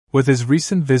With his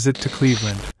recent visit to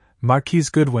Cleveland, Marquise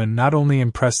Goodwin not only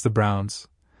impressed the Browns,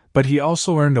 but he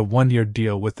also earned a one-year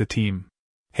deal with the team.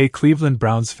 Hey Cleveland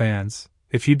Browns fans,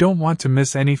 if you don't want to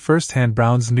miss any first-hand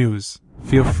Browns news,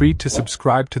 feel free to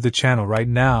subscribe to the channel right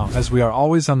now, as we are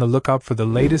always on the lookout for the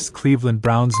latest Cleveland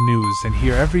Browns news, and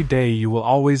here every day you will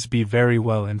always be very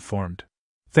well informed.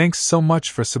 Thanks so much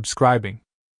for subscribing.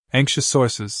 Anxious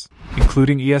sources,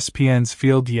 including ESPN's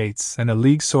Field Yates and a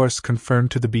league source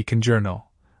confirmed to the Beacon Journal,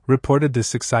 reported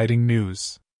this exciting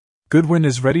news. Goodwin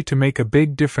is ready to make a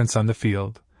big difference on the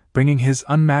field, bringing his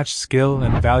unmatched skill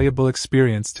and valuable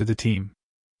experience to the team.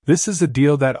 This is a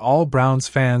deal that all Browns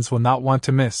fans will not want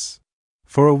to miss.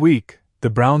 For a week, the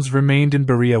Browns remained in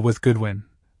Berea with Goodwin,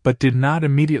 but did not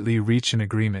immediately reach an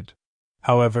agreement.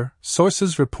 However,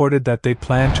 sources reported that they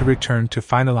plan to return to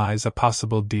finalize a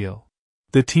possible deal.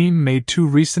 The team made two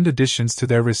recent additions to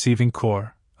their receiving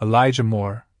core: Elijah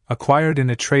Moore, acquired in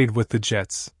a trade with the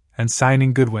Jets, and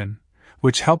signing Goodwin,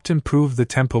 which helped improve the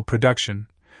Temple production,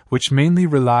 which mainly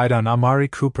relied on Amari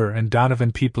Cooper and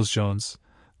Donovan Peoples-Jones,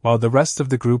 while the rest of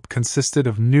the group consisted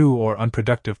of new or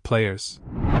unproductive players.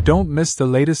 Don't miss the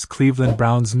latest Cleveland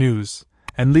Browns news,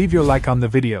 and leave your like on the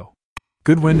video.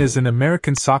 Goodwin is an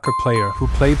American soccer player who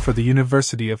played for the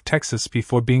University of Texas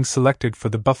before being selected for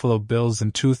the Buffalo Bills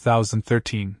in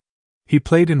 2013. He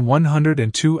played in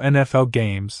 102 NFL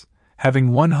games,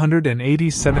 having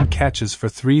 187 catches for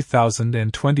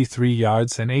 3,023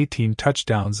 yards and 18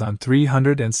 touchdowns on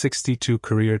 362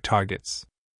 career targets.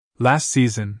 Last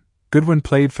season, Goodwin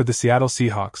played for the Seattle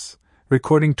Seahawks,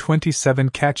 recording 27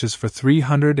 catches for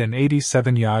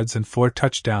 387 yards and 4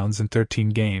 touchdowns in 13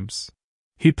 games.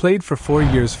 He played for 4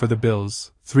 years for the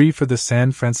Bills, 3 for the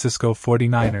San Francisco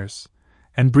 49ers,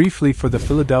 and briefly for the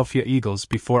Philadelphia Eagles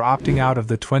before opting out of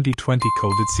the 2020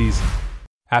 COVID season.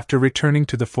 After returning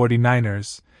to the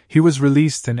 49ers, he was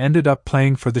released and ended up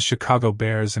playing for the Chicago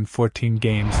Bears in 14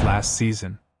 games last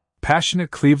season.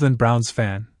 Passionate Cleveland Browns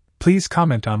fan, please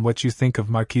comment on what you think of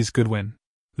Marquise Goodwin.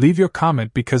 Leave your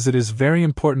comment because it is very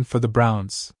important for the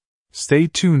Browns. Stay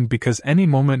tuned because any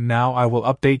moment now I will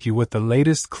update you with the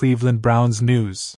latest Cleveland Browns news.